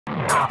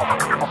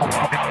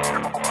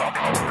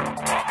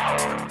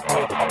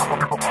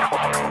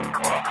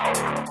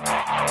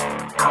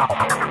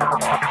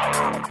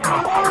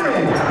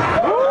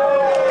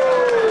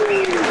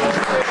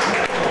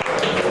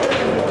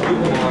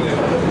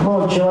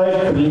Ну,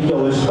 человек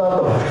прилетел из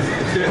Штатов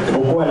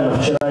буквально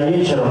вчера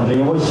вечером, для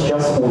него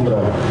сейчас утро.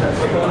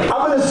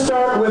 I'm going to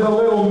start with a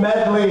little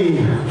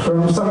medley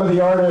from some of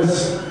the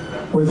artists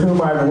with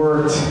whom I've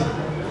worked.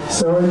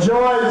 So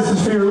enjoy, this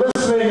is for your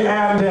listening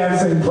and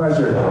dancing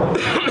pleasure.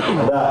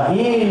 Да,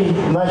 и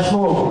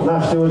начну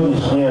наше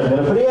сегодняшнее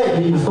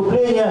мероприятие и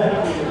выступление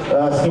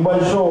с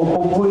небольшого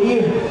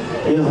попурри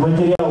из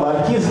материала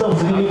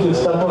артистов великих,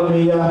 с которыми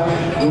я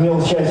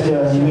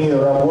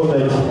имею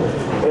работать.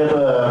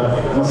 Это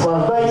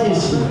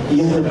наслаждайтесь,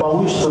 если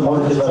получится,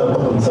 можете даже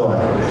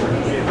потанцевать.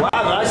 Wow,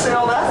 did I say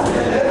all that?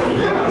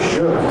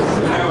 Sure.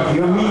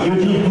 You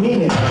did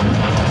mean it.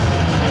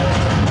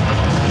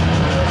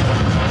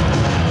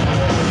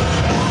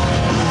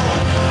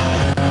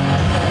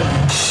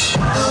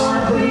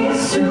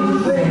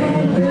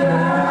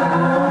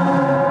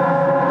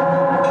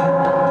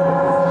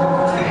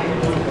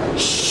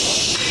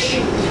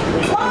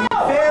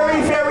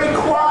 Very, very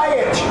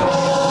quiet.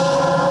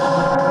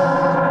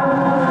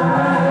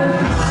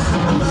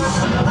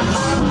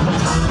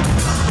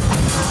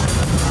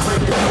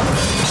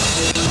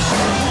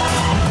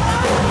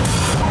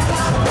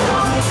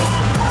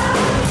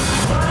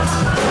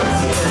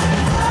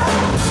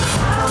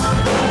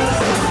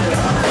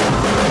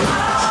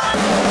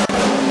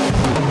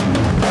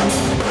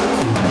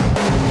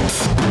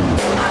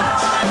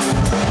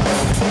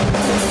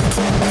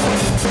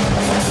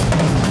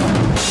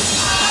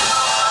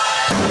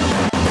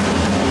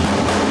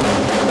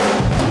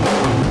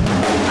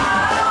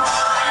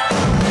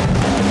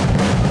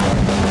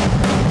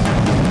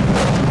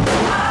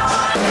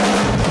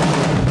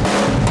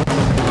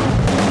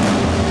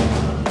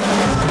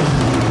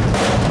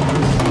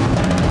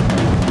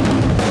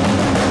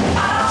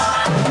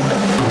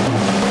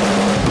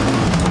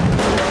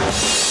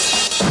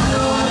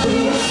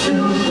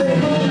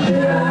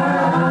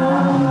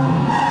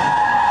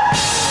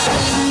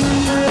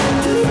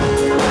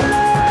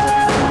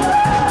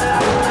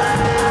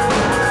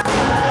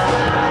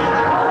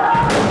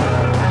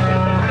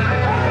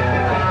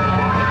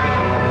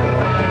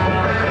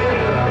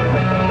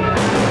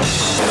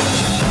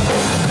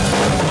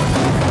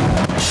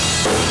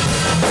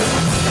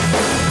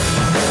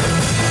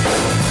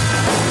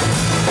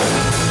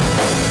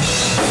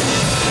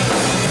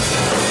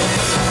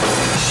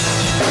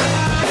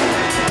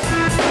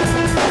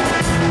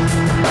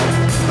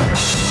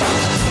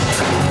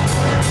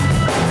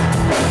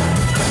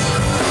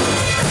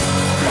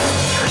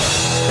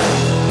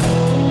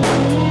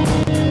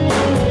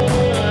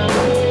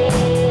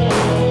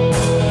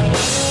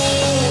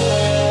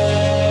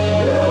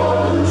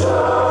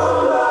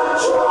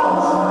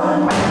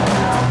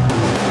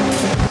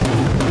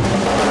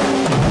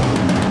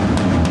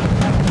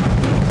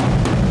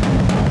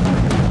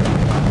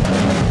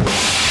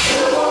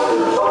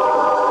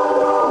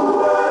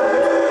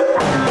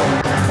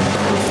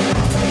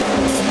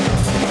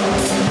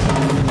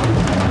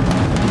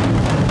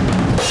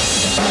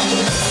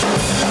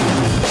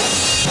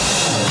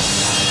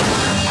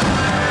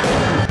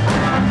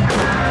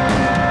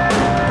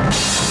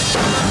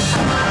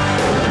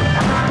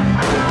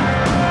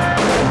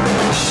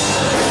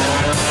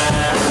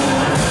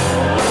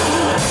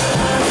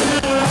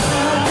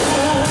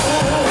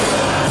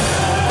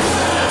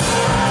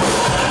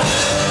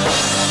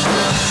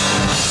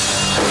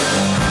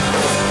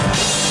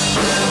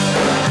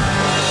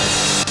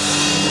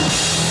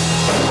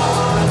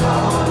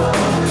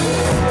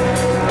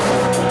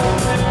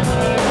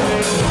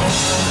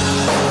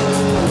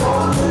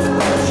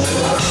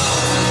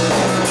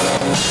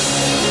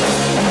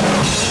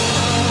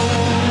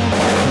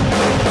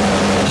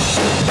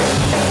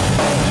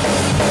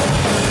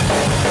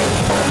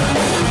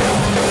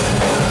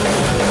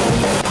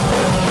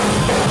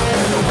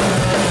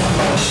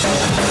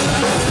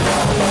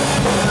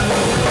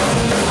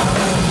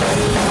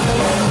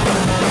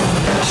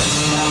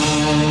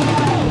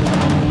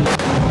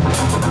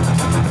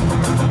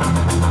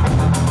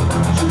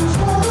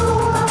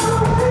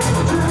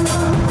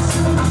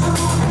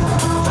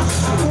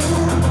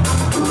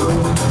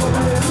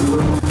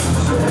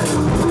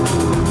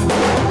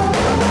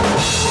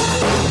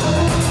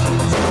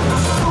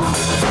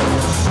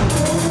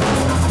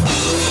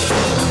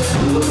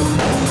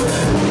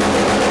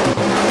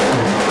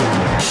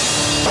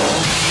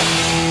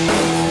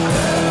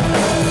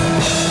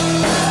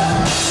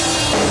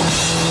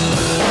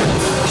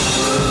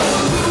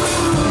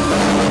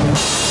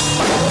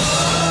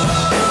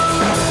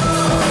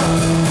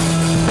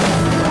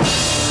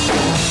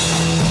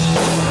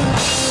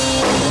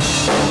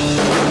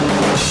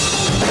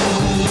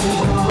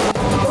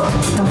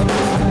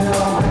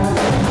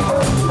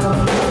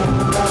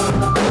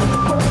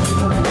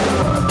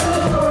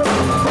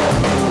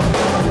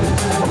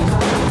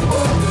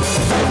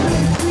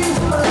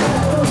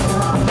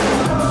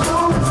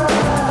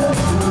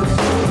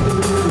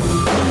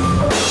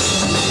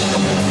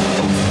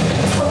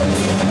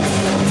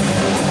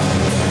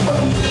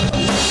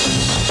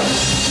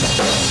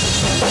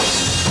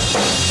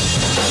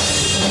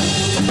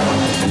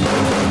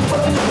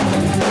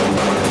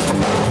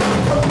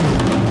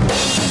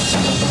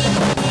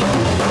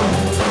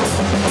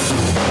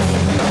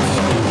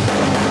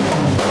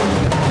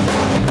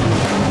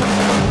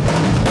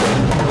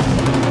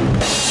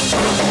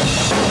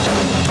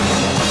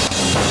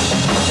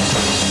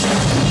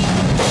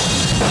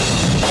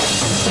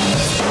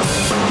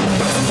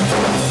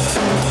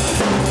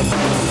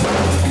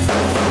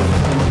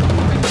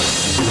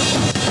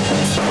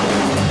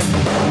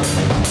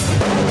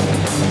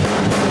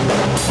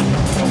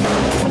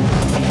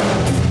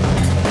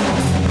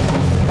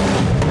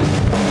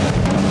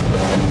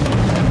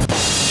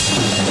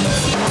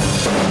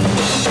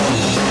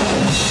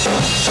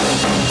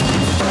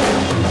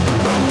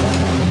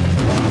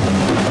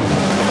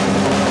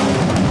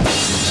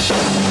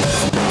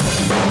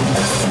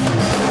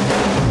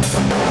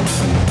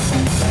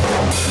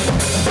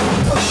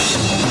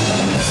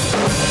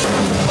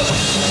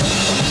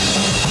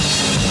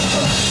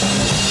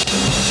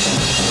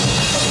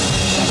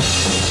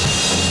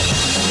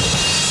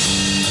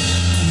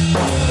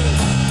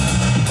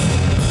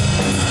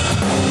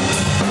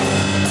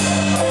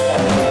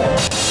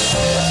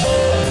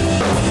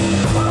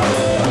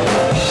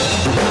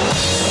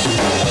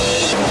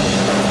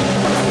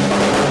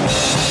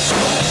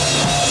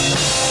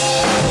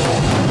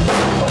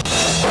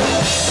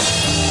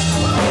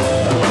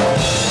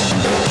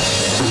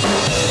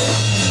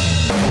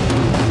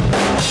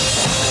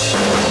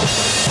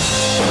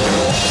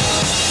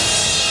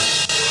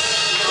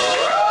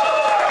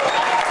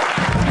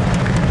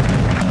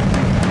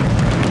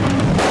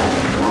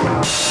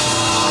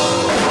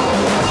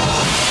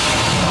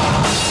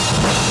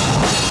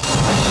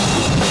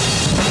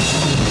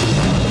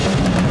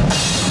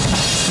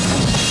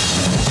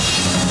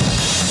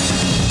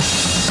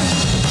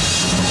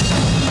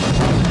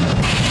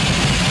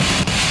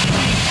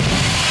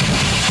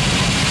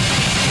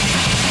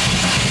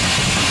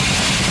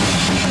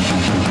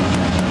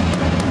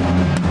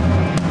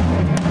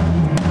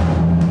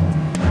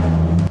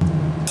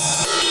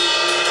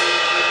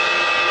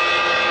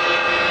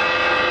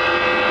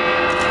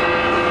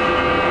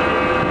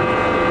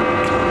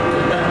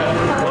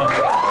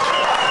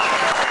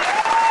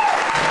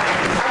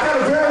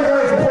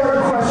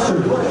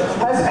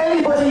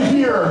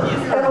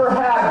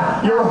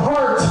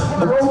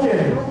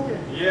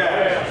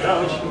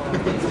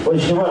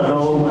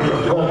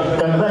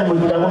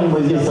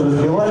 мы здесь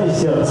разбивали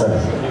сердце.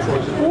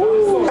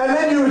 And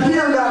then you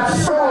hear that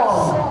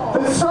song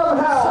that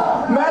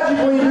somehow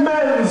magically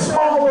mends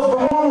all of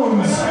the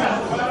wounds.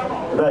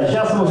 Да,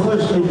 сейчас мы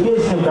услышали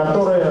песню,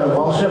 которая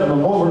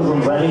волшебным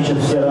образом залечит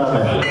все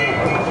раны.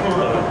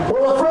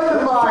 Well, a friend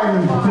of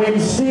mine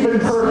named Stephen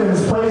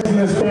Perkins plays in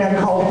this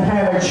band called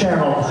Panic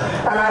Channel,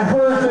 and I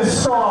heard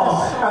this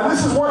song, and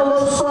this is one of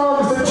those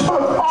songs that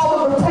took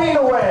all of the pain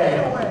away.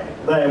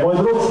 Да, и мой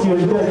друг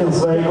Стивен Перкинс в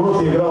своей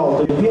группе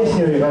играл эту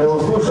песню, и когда я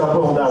услышал, я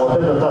понял, да, вот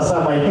это та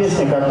самая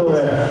песня,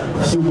 которая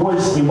всю боль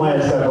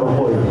снимает как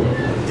рукой.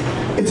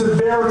 It's a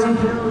very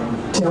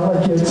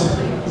delicate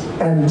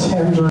and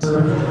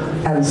tender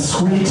and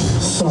sweet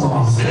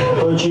song.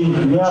 Очень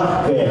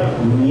мягкая,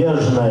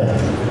 нежная,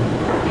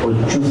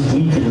 очень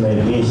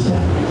чувствительная песня.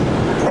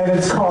 And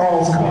it's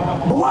called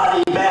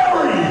Bloody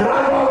Mary!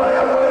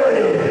 Кровавая Мэри!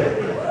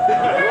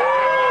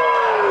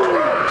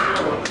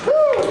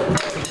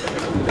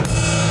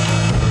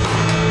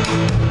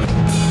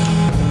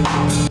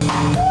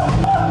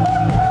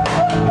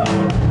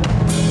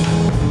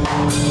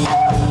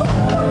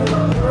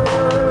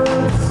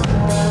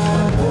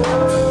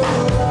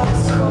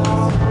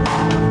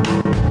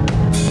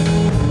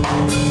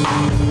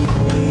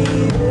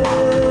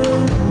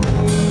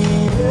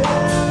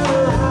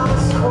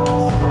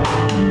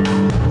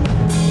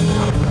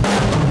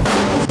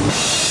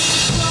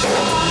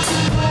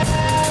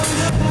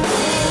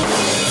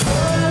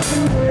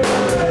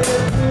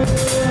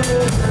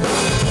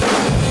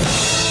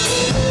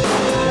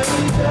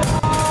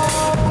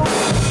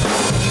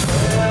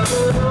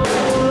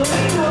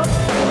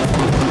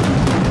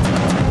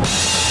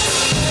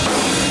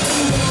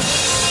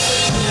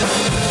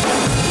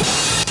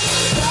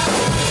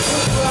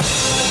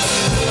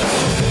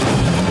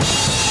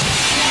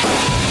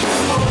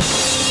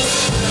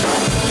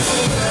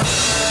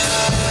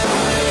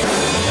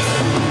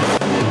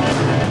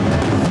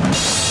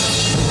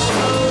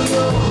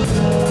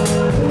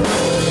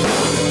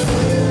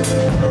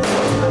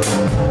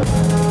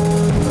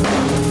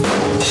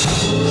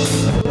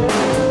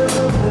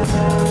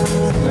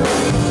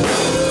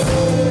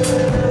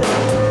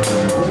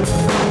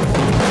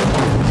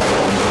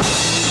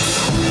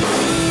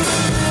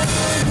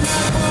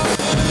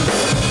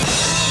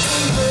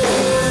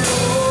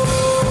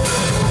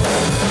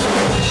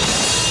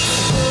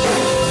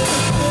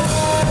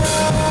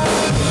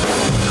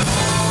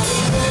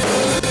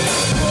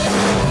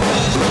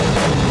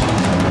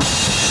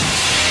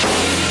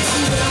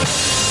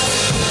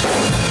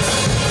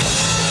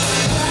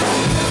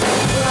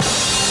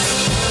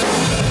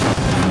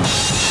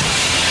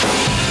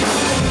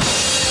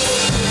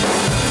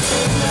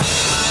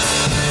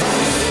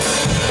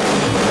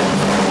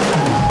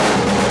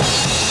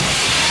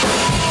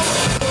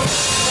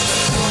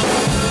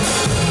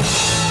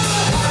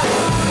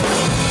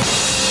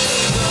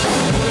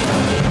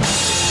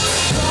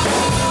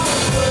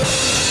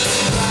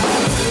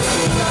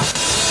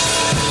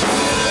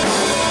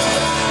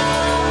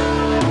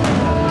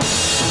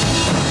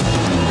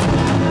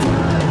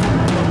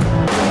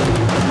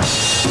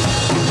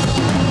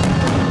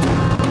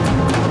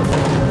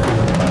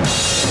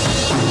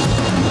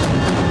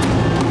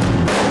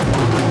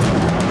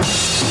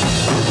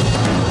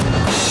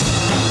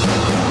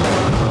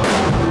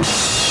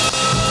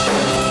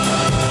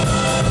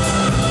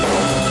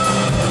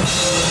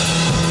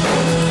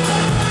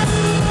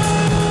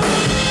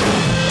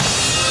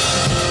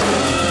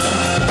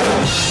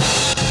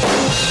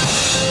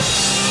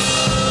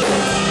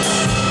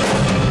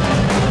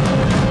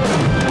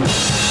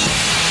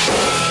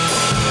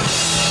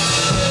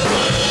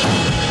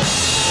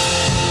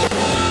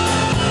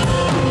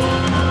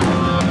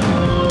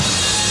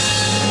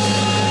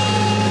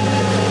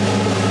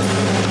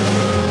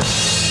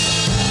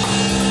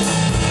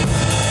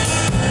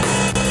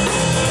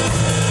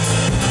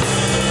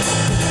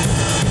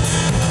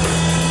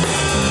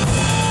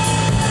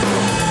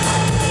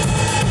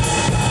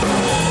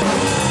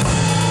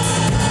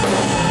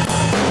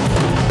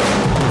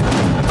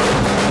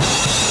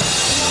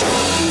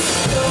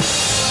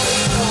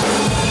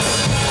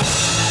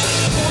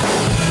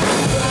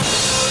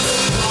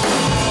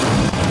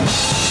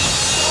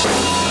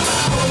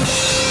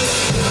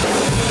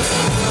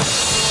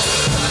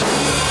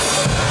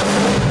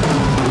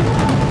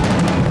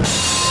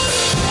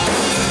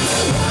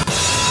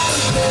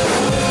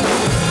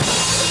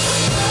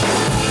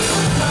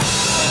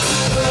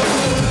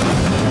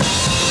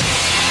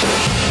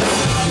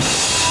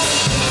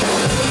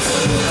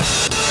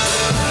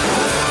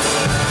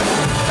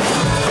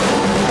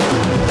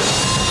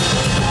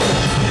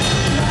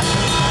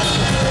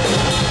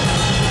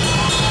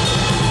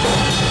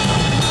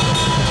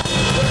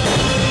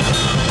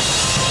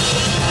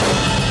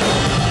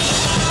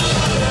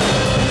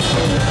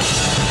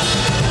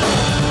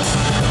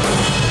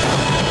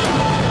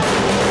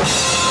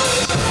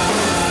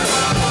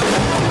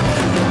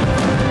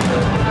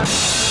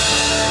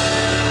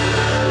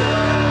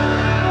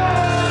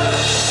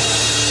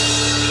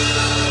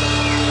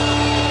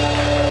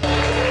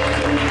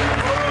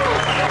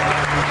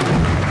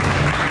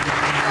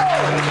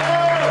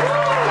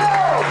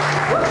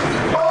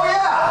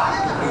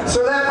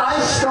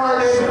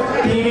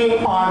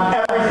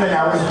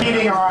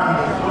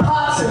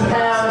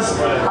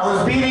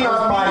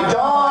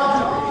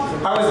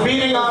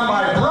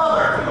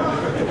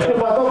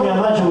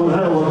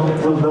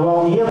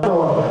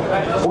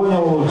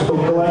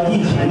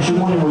 угодить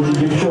почему-нибудь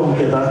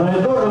девчонке. Это одно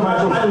и то же,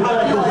 начал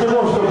стучать по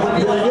всему, что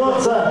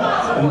подвернется,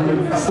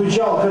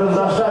 стучал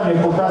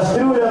карандашами по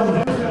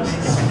кастрюлям,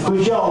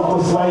 стучал по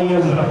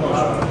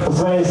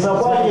своей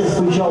собаке,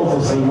 стучал по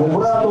своему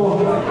брату.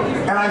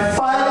 And I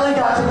finally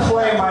got to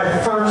play my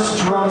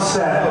first drum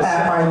set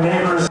at my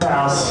neighbor's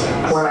house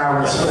when I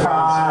was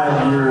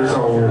 5 years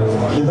old.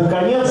 И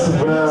наконец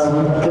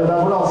я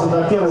добрался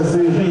до первой в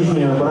своей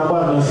жизни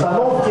барабанной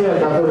установки,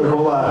 которая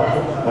была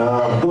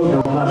в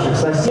доме у наших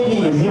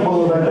соседей, и мне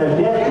было тогда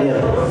 5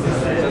 лет.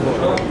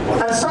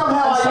 And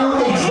somehow I knew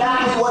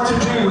exactly what to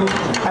do,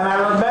 and I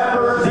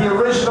remember the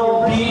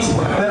original beat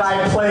that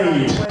I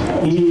played.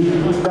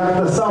 И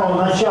как-то с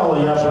самого начала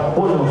я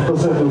понял, что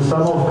с этой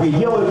установкой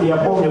делать, и я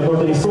помню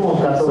тот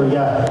рисунок, который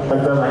я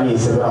тогда на ней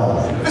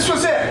сыграл. This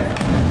was it.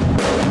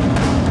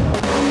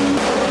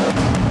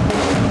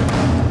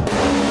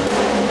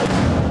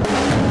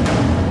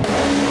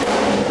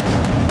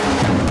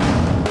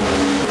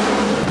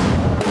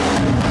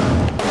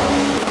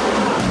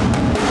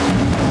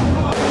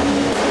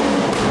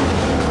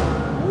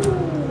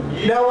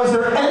 Now, was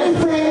there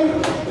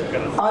anything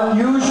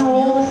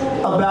unusual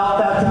about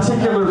that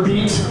particular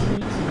beat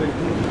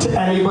to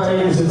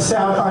anybody? Does it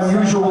sound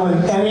unusual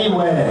in any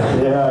way?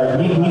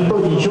 Никто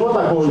ничего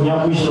такого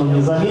необычного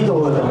не заметил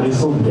в этом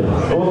рисунке.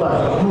 Вот так,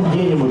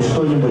 где-нибудь,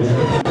 что-нибудь.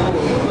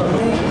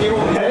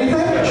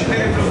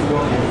 Anything?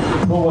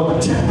 Ну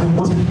вот.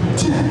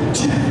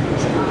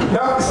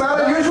 No, it's not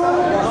unusual?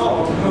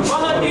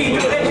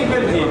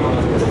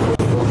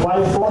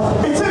 5/4.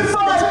 It's in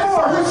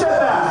 5/4. Who said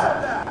that?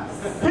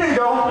 Here you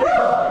go.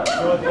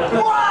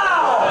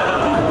 Wow!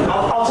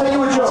 I'll tell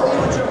you a joke.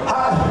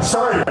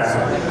 Sorry, man.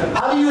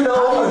 How do you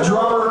know a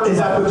drummer is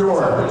at the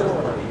door?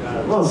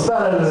 Ну,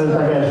 старая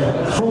такая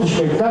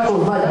шуточка. Как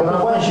узнать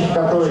барабанщик,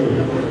 который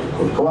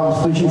к вам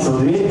стучится в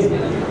дверь?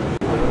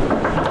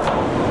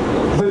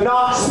 The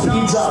knock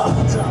speeds up.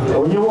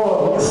 У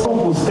него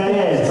стук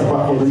ускоряется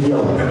по ходу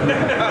дела.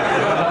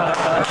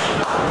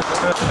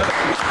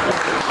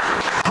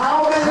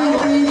 How many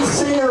lead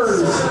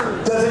singers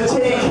does it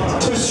take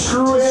to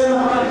screw in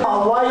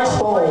a light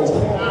bulb?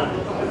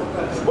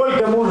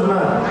 Сколько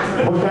нужно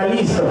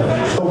вокалистов,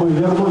 чтобы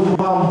вернуть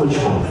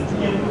лампочку?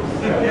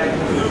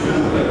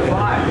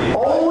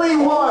 Only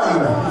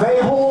one.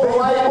 They hold the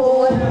light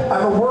bulb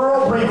and the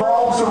world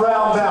revolves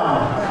around them.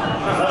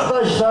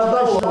 Достаточно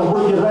одного, он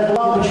будет держать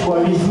лампочку, а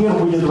весь мир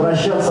будет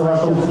вращаться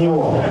вокруг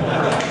него.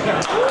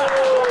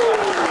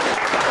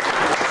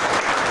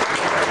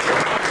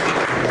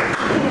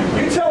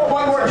 You tell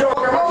one more joke.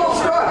 I'm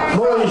almost done.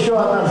 Ну, еще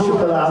одна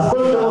шутка. А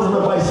сколько нужно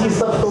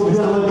басистов, чтобы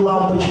вернуть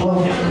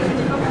лампочку?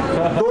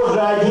 Тоже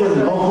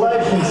один, но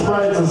клавишник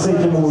справится с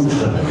этим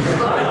лучше.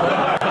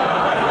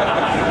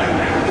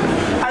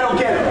 I don't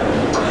get it.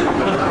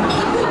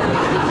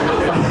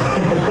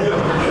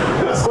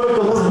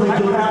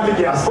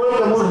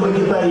 Сколько нужно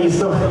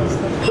гитаристов?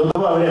 Тут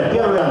два варианта.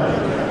 Первый вариант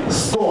 –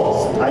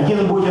 100.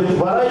 Один будет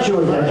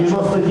ворачивать, а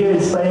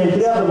 99 стоять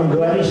рядом и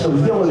говорить, что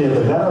сделали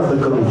это гораздо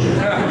круче.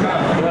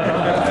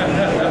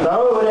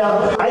 Второй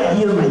вариант –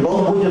 один.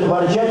 Он будет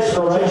ворчать,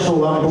 что раньше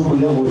лампы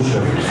были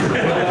лучше.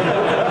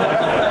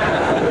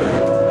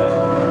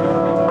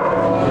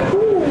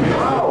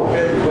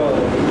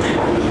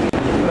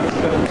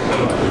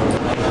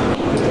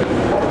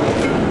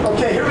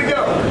 Okay, here we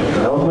go.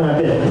 А вот мы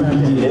опять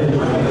победили.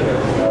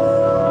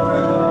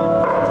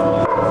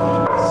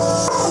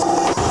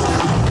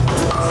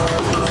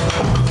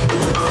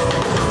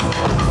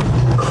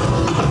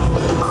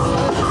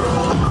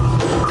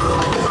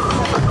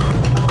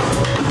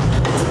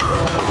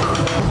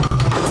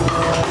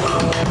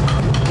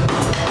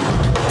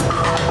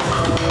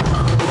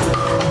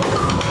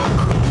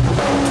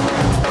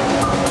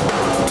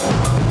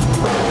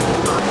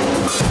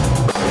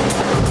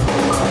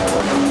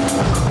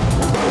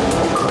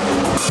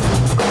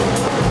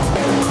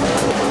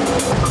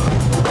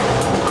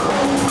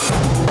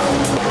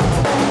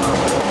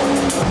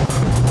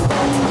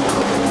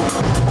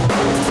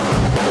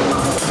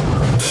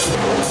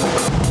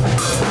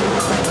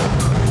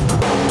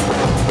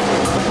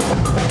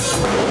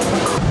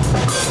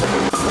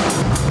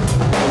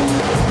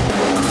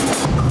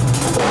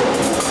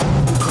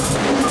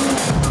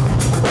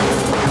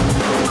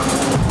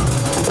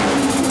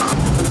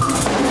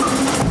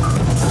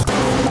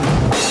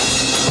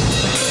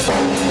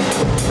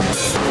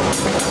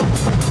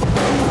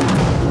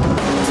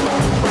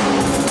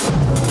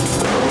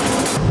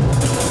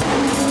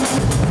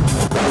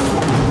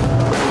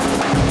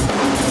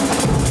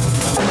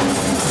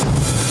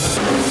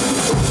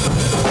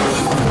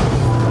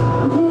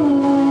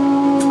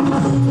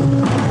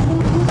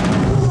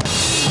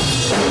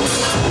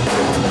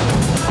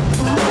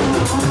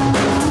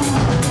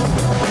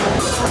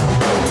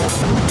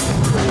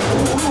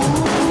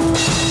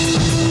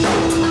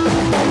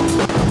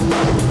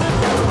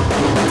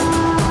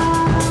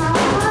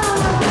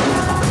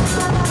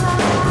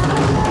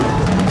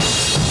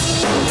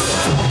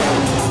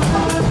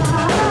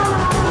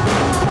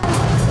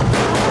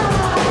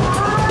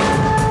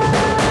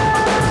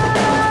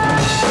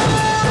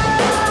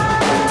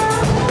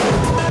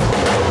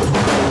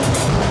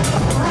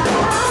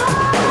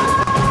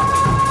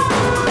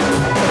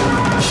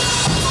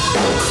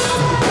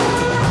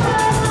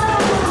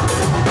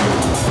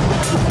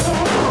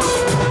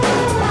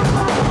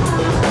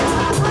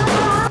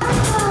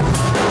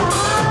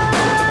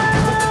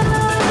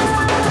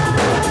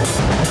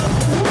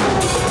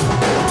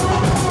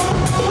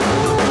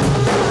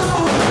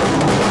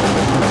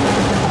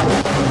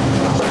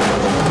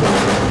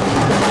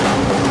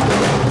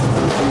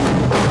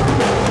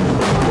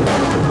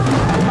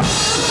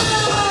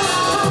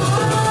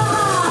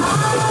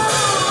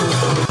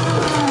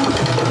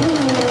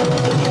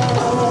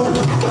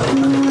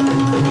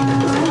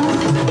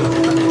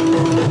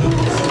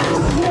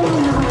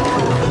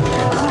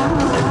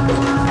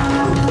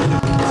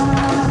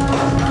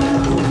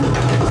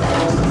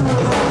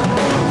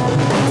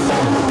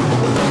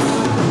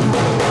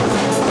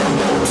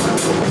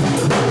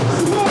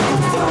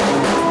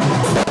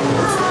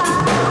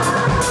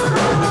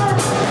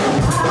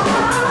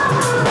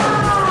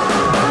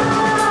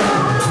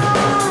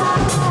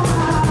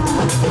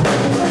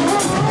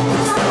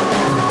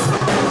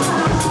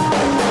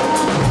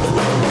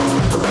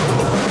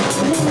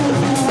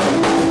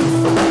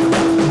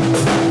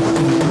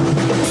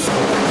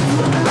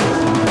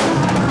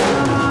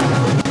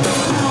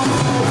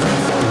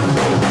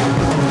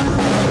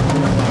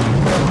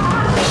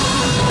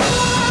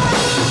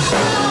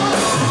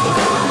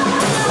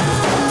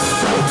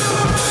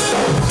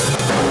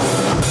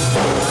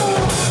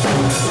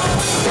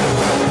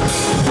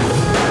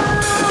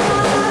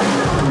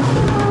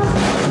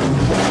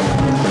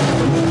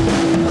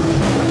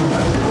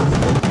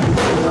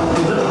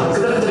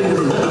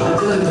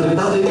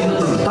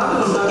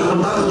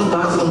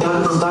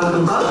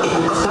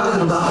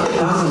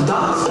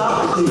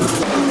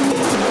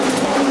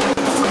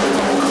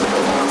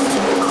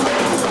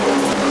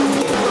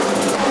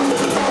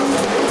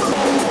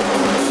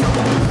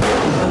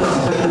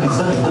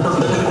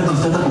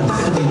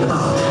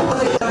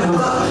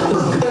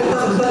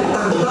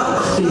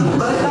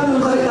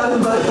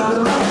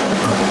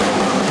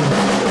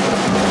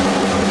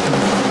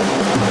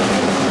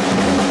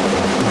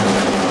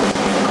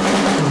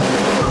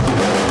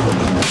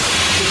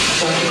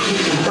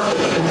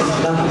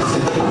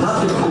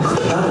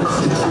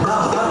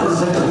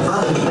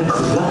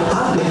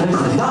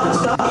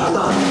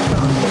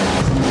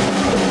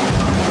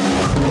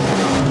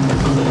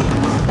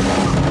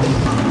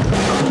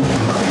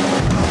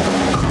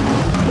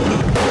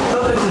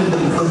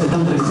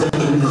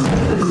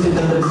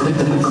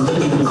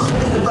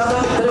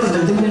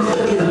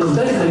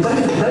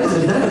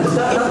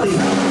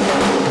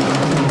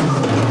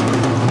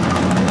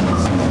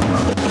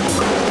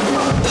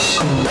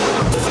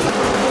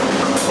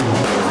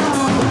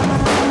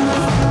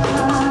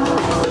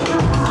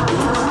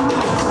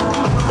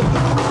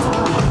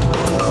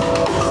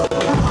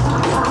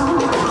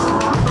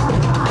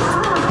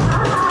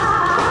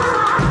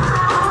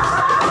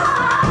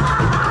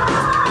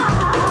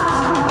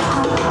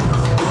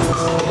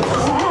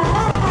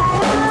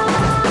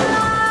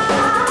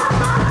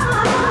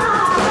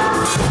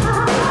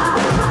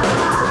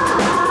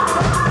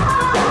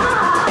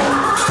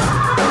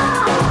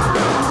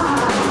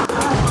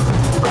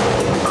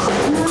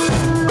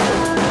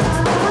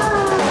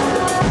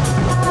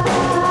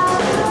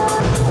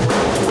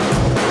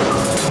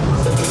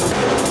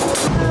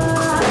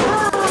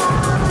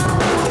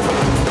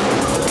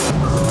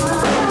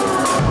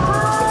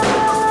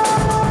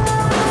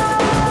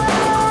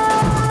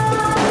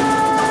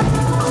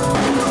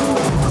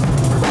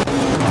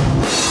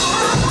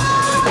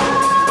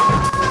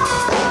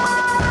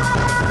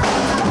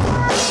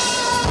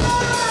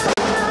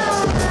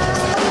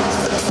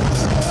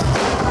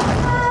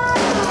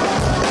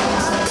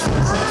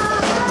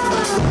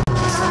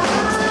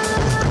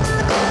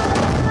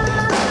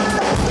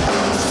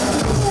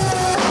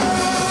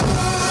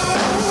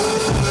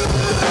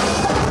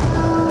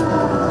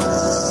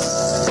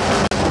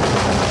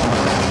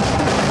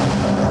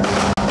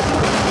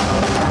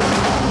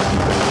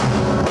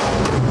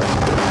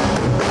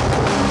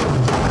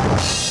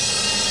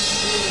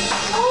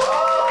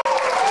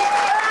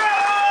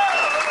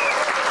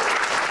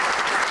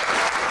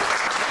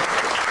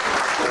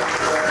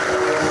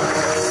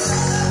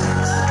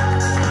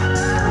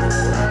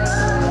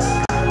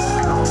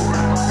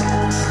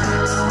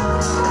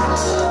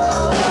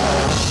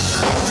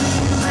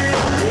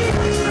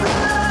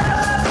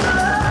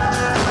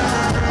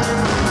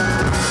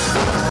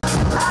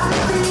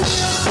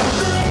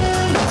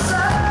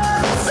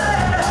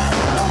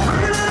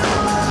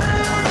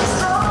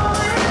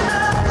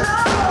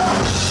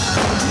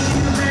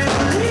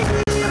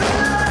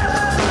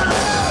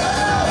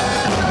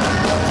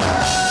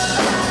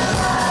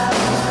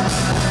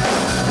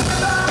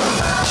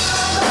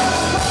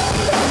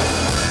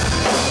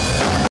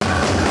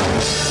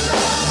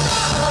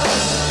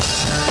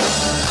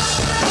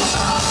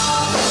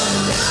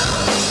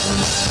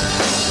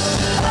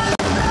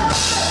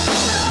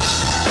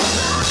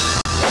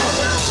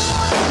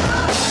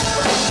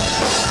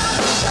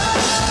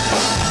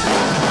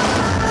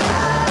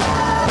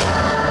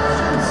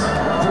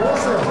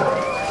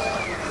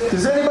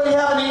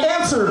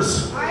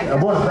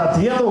 Может,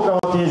 ответы у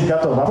кого-то есть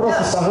готовы? Вопросы,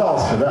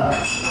 пожалуйста, да.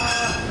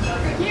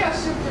 Какие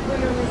ошибки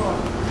были у него?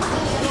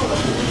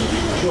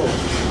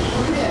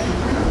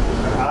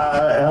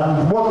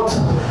 And what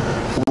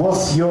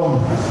was your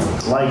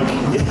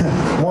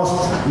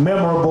most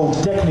memorable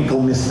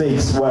technical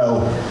mistakes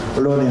while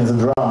learning the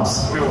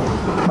drums?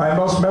 My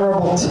most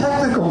memorable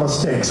technical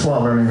mistakes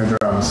while learning the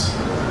drums.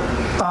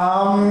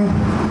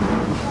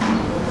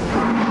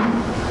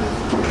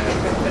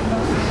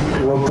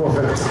 Well,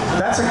 perfect.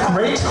 That's a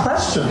great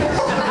question.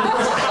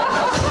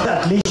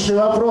 Отличный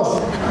вопрос.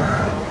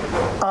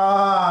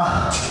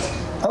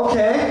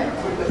 Okay.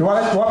 You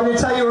want me to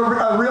tell you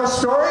a real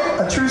story?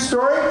 A true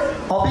story?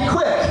 I'll be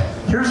quick.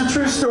 Here's a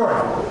true story.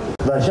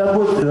 Да, сейчас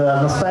будет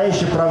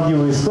настоящая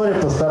правдивая история.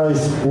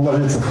 Постараюсь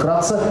уложиться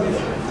вкратце.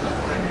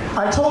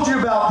 I told you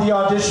about the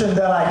audition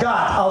that I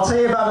got. I'll tell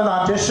you about an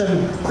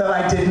audition that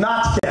I did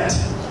not get.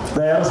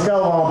 Да, я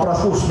рассказал вам о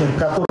прослушиваниях,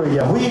 которые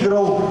я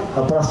выиграл,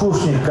 о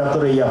прослушиваниях,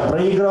 которые я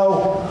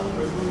проиграл.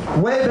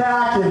 Way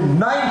back in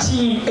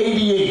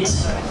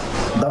 1988.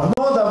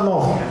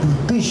 Давно-давно,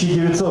 в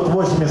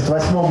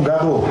 1988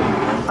 году.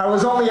 I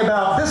was only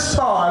about this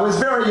tall. I was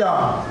very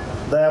young.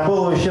 Да, я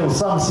был еще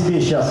сам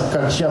себе сейчас,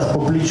 как сейчас по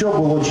плечо,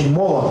 был очень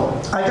молод.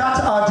 I got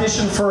to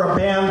audition for a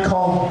band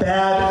called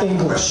Bad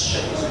English.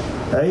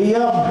 И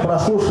я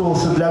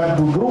прослушивался для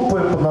группы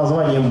под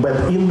названием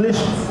Bad English.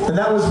 And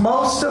that was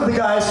most of the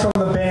guys from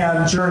the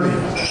band Journey.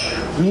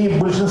 И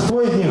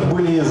большинство из них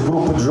были из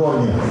группы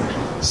Journey.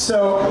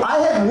 So I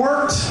had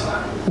worked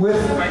with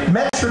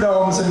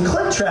metronomes and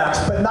click tracks,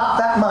 but not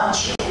that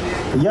much.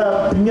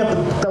 Мне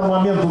к тому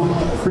моменту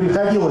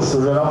приходилось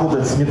уже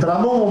работать с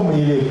метрономом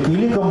или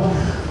кликом,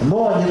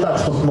 но не так,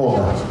 чтобы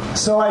много.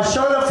 So I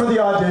showed up for the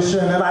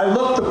audition and I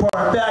looked the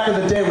part back in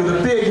the day with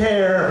the big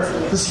hair,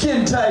 the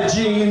skin-tight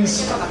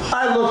jeans.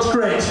 I looked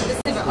great.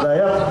 Да,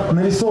 я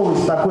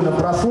нарисовываюсь такой на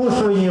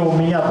прослушивании, у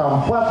меня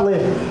там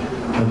патлы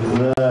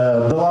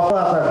до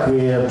лопаток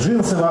и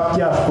джинсы в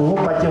обтяжку. Ну,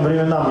 по тем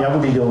временам я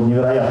выглядел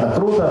невероятно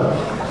круто.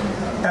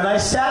 And I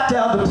sat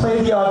down to play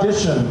the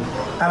audition,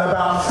 and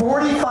about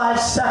 45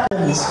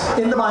 seconds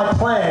into my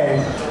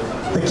playing,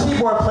 the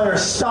keyboard player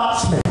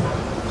stops me.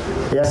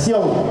 Я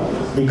сел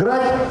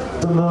играть,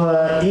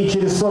 и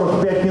через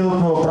 45 минут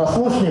моего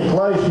прослушивания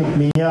клавишник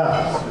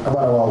меня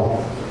оборвал.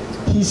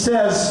 He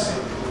says,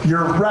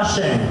 "You're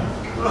rushing."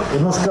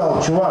 И он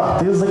сказал: чувак,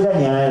 ты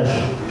загоняешь.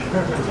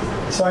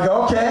 So I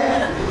go,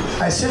 okay.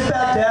 I sit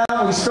back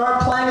down, we start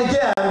playing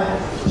again.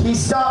 He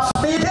stops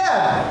me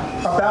again,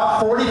 about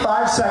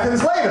 45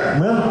 seconds later.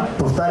 Мы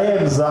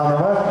повторяем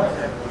заново.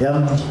 Я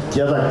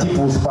так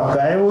типа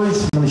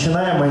успокаиваюсь, мы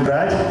начинаем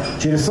играть.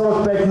 Через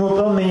 45 минут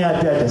он меня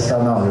опять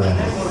останавливает.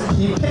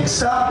 He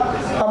picks up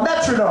a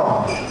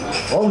metronome.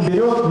 Он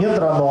берет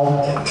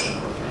метроном.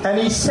 And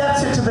he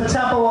sets it to the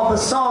tempo of the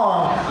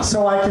song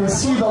so I can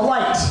see the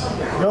light.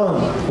 И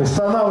он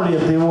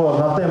устанавливает его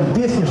на темп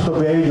песни,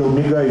 чтобы я видел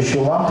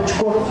мигающую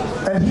лампочку.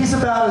 And he's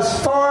about as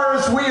far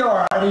as we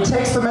are, and he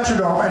takes the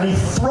metronome and he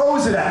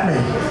throws it at me.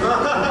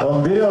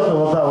 Он берет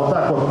его вот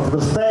так вот,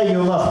 расстояние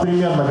у нас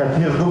примерно как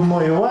между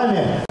мной и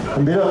вами.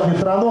 Он берет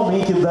метроном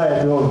и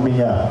кидает его в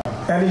меня.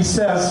 And he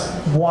says,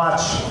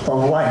 "Watch the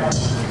light."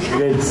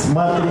 Говорит: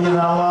 смотри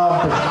на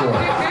лампочку.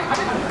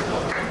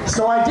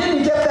 So I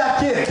didn't get that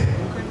gig.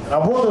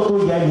 Работу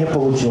ту я не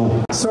получил.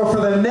 So for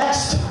the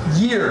next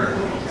year,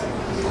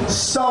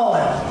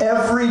 solid,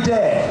 every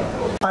day,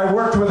 I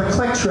worked with a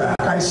click track.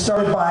 I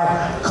started by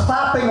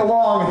clapping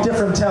along at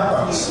different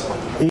tempos.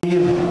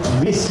 И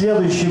весь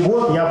следующий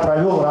год я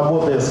провел,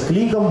 работая с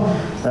кликом,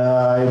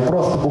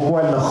 просто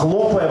буквально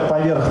хлопая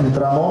поверх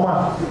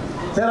метронома.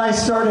 Then I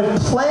started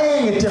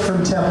playing at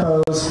different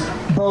tempos,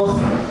 both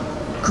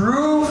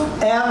groove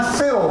and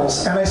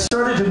fills, and I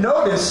started to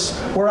notice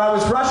where I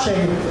was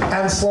rushing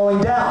and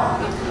slowing down.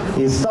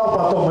 И стал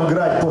потом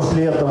играть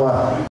после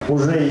этого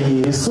уже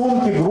и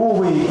рисунки,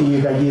 грувы,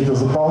 и какие-то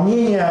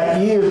заполнения,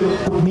 и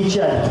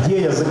подмечать,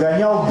 где я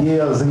загонял, где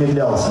я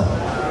замедлялся.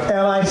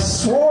 And I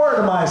swore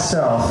to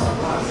myself,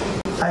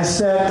 I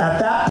said, at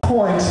that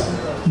point,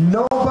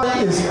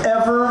 nobody is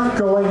ever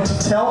going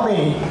to tell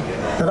me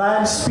that I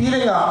am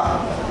speeding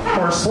up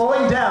or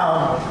slowing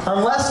down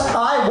unless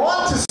I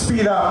want to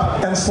speed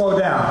up and slow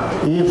down.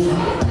 И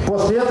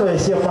после этого я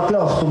себе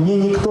поклялся, что мне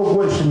никто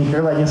больше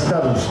никогда не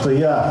скажет, что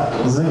я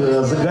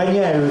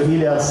загоняю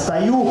или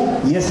отстаю,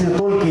 если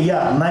только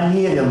я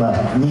намеренно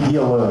не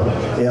делаю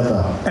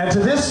это. And to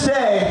this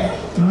day,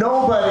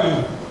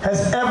 nobody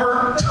has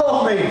ever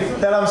told me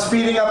that I'm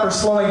speeding up or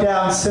slowing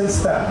down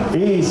since then.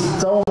 И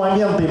с того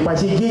момента и по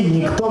сей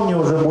день никто мне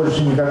уже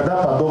больше никогда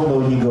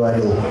подобного не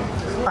говорил.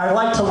 I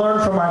like to learn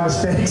from my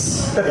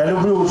mistakes. Я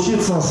люблю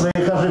учиться на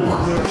своих ошибках.